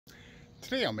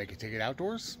Today I'll make a ticket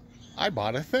outdoors. I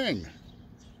bought a thing.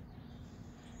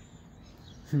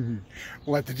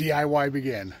 Let the DIY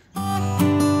begin.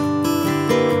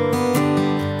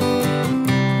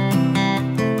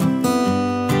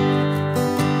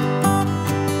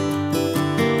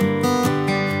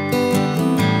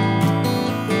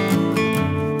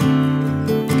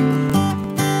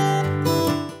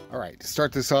 Alright, to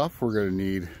start this off, we're going to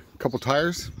need a couple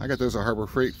tires. I got those at Harbor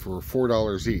Freight for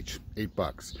 $4 each,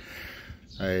 $8.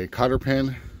 A cotter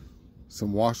pin,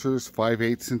 some washers,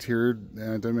 5/8 interior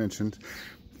dimensions.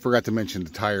 Forgot to mention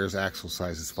the tire's axle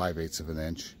size is 5/8 of an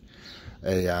inch.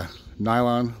 A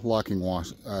nylon locking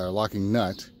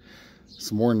nut,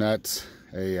 some more nuts,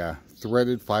 a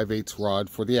threaded 5/8 rod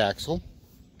for the axle,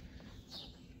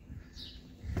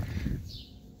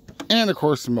 and of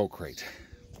course the milk crate.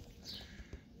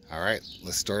 Alright,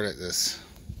 let's start at this.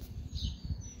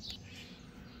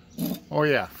 Oh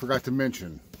yeah, forgot to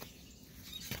mention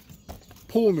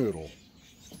pool noodle,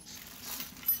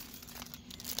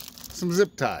 some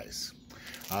zip ties.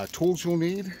 Tools you'll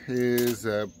need is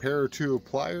a pair or two of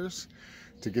pliers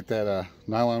to get that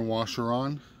nylon washer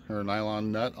on, or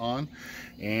nylon nut on,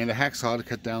 and a hacksaw to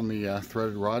cut down the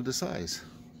threaded rod to size.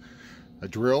 A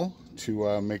drill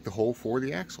to make the hole for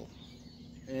the axle.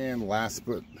 And last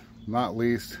but not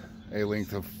least, a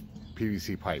length of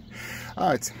PVC pipe.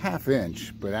 It's 1/2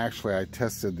 inch, but actually I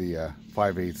tested the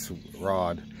 5/8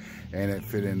 rod and it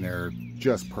fit in there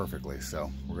just perfectly,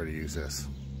 so we're going to use this.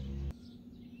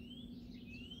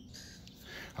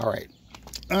 Alright,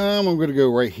 I'm going to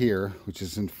go right here, which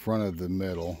is in front of the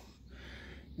middle,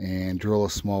 and drill a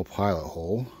small pilot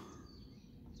hole.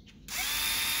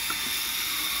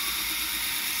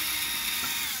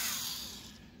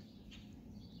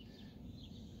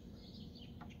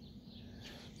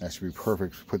 That should be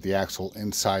perfect to put the axle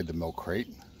inside the milk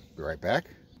crate. Be right back.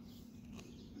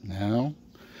 Now,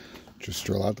 just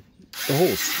drill out the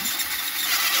holes.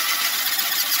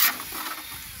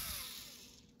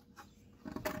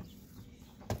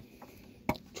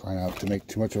 Try not to make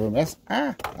too much of a mess.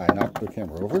 I knocked the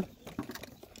camera over.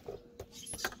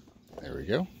 There we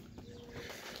go.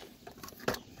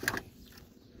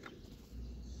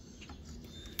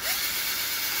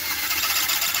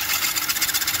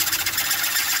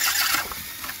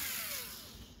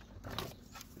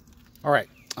 Alright,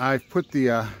 I've put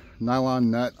the nylon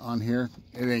nut on here.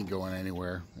 It ain't going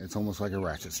anywhere. It's almost like a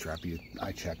ratchet strap.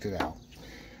 I checked it out.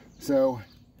 So,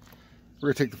 we're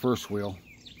going to take the first wheel.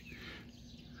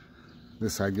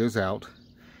 This side goes out.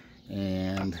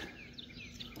 And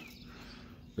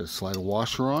going to slide a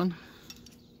washer on.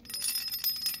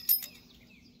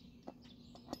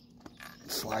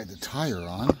 Slide the tire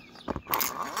on.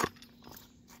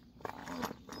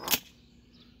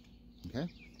 Okay.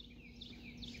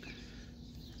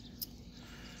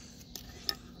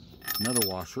 Another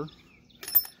washer,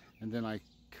 and then I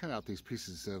cut out these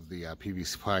pieces of the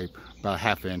PVC pipe about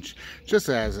 1/2 inch just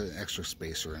as an extra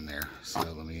spacer in there. So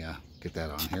let me get that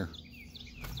on here,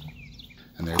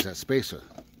 and there's that spacer,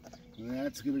 and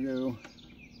that's gonna go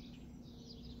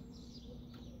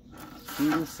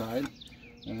through this side,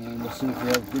 and we'll see if we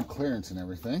have good clearance and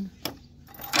everything.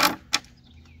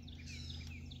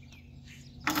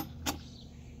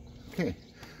 Okay.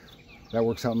 That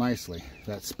works out nicely.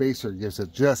 That spacer gives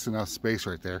it just enough space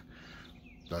right there,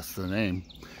 that's the name,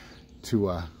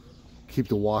 to keep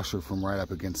the washer from right up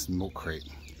against the milk crate.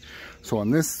 So on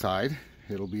this side,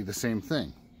 it'll be the same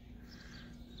thing.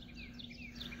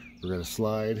 We're going to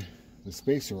slide the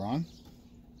spacer on.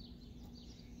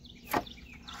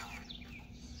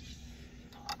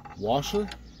 Washer.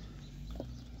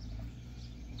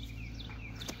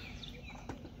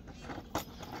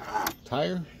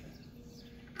 Tire.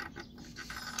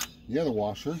 The other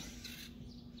washer,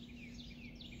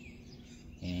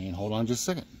 and hold on just a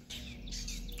second.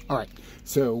 All right,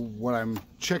 so what I'm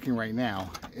checking right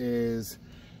now is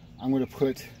I'm going to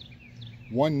put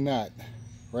one nut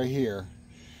right here,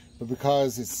 but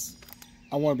because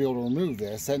I want to be able to remove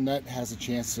this, that nut has a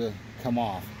chance to come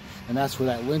off, and that's where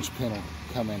that linch pin will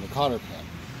come in, the cotter pin.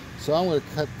 So I'm going to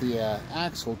cut the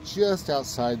axle just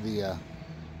outside the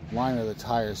line of the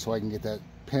tire so I can get that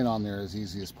pin on there as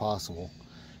easy as possible.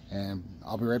 And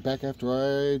I'll be right back after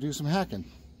I do some hacking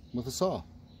with a saw.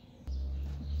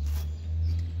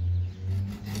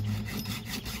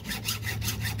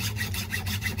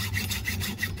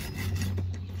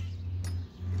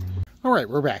 Alright,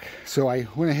 we're back. So I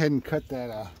went ahead and cut that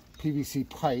PVC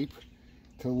pipe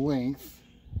to length,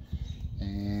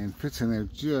 and fits in there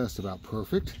just about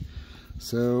perfect.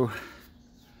 So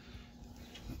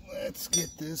let's get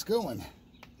this going.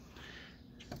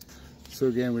 So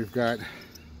again, we've got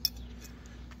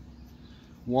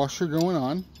washer going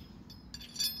on,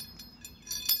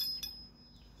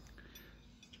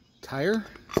 tire,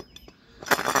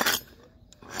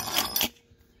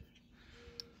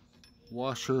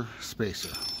 washer, spacer.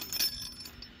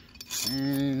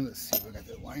 And let's see if I got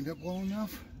that lined up well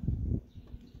enough.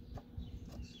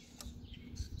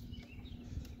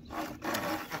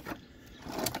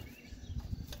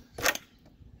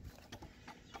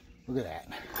 Look at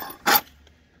that.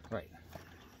 Right.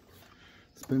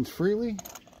 Spins freely.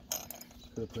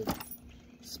 Gonna put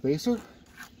spacer,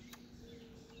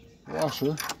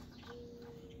 washer,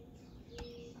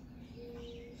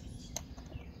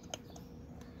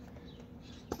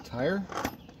 tire,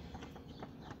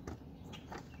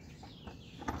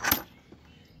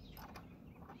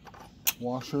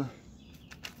 washer,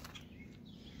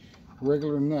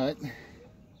 regular nut,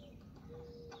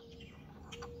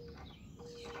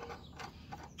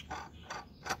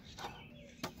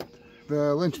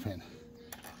 the linchpin.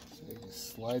 So you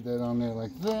just slide that on there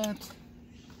like that.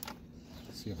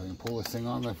 Let's see if I can pull this thing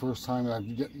on the first time. I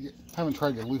haven't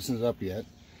tried to loosen it up yet.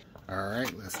 All right,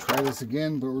 let's try this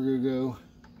again, but we're gonna go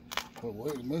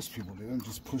what most people do and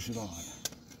just push it on.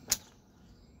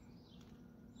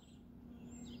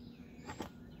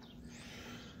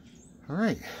 All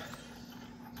right.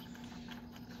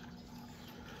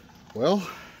 Well,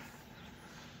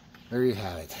 there you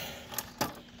have it.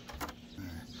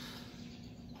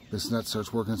 This nut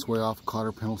starts working its way off, the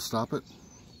cotter pin will stop it.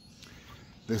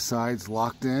 This side's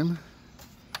locked in.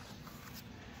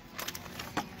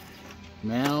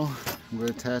 Now I'm going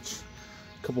to attach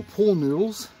a couple pool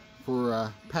noodles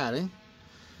for padding,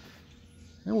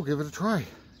 and we'll give it a try.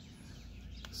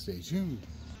 Stay tuned.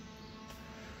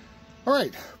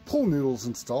 Alright, pool noodles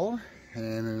installed,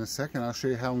 and in a second I'll show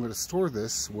you how I'm going to store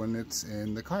this when it's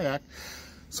in the kayak,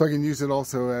 so I can use it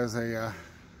also as a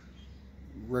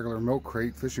regular milk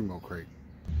crate, fishing milk crate.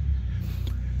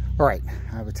 Alright,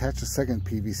 I've attached a second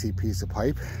PVC piece of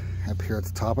pipe up here at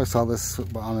the top. I saw this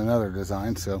on another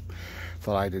design, so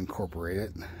thought I'd incorporate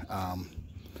it.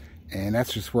 And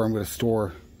that's just where I'm going to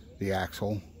store the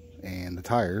axle and the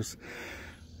tires,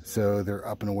 so they're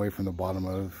up and away from the bottom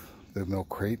of the milk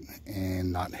crate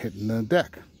and not hitting the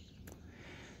deck.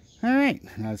 Alright,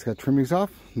 now I just got to trim these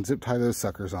off and zip tie those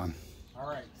suckers on.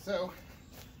 Alright, so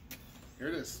here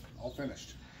it is, all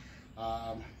finished.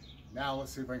 Now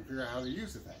let's see if I can figure out how to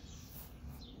use the thing.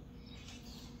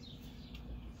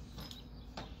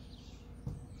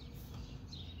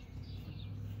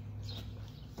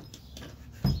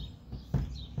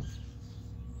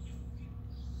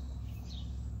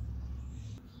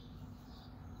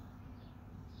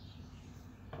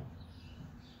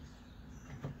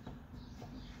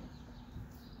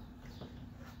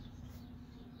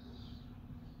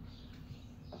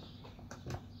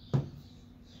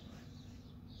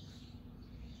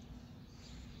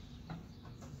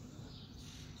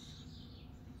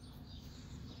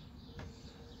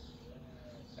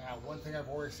 Now, one thing I've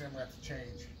already said I'm going to have to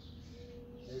change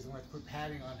is I'm going to have to put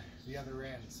padding on the other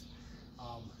ends.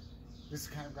 This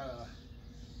has kind of got a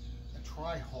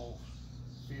tri-hull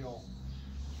feel,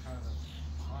 kind of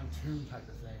a pontoon type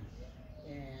of thing,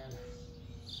 and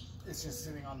it's just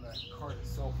sitting on the cart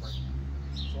itself right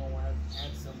now. So I want to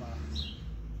add some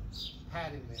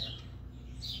padding there.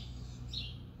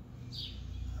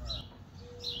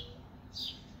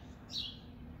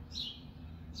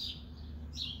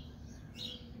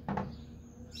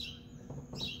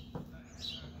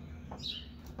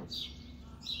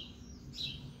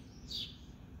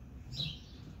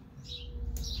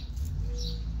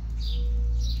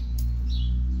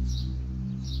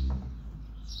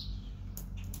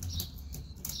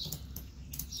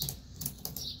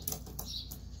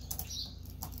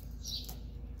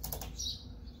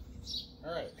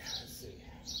 All right, let's see.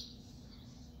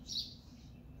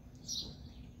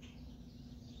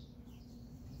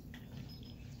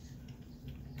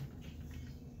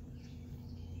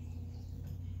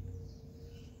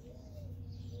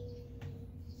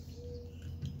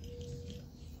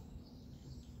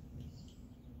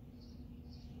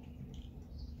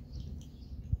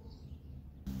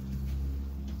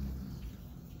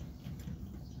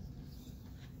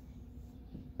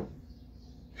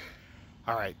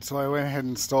 All right, so I went ahead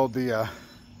and installed the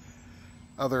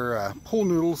other pool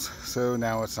noodles, so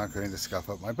now it's not going to scuff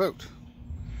up my boat.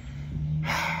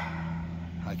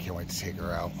 I can't wait to take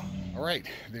her out. All right,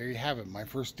 there you have it, my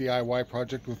first DIY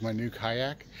project with my new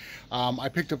kayak. I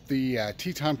picked up the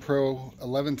Teton Pro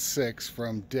 11.6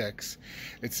 from Dick's.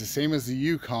 It's the same as the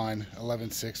Yukon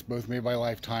 11.6, both made by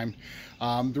Lifetime.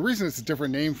 The reason it's a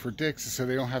different name for Dick's is so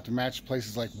they don't have to match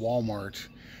places like Walmart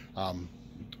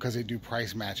because they do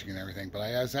price matching and everything. But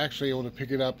I was actually able to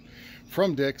pick it up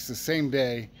from Dick's the same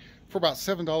day for about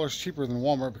 $7 cheaper than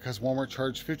Walmart, because Walmart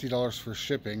charged $50 for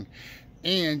shipping,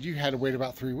 and you had to wait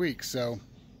about 3 weeks. So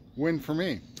win for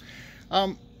me.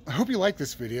 I hope you like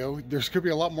this video. There's going to be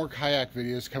a lot more kayak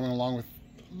videos coming along with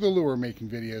the lure making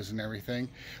videos and everything.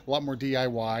 A lot more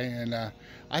DIY, and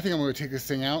I think I'm going to take this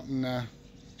thing out and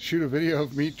shoot a video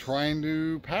of me trying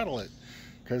to paddle it,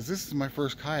 because this is my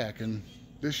first kayak and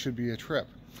this should be a trip.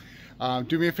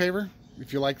 Do me a favor,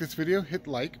 if you like this video, hit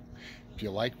like. If you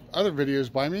like other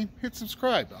videos by me, hit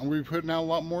subscribe. I'm going to be putting out a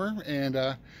lot more, and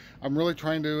I'm really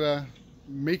trying to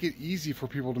make it easy for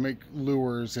people to make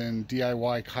lures and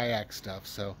DIY kayak stuff.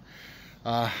 So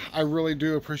I really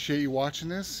do appreciate you watching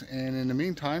this, and in the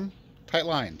meantime, tight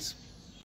lines.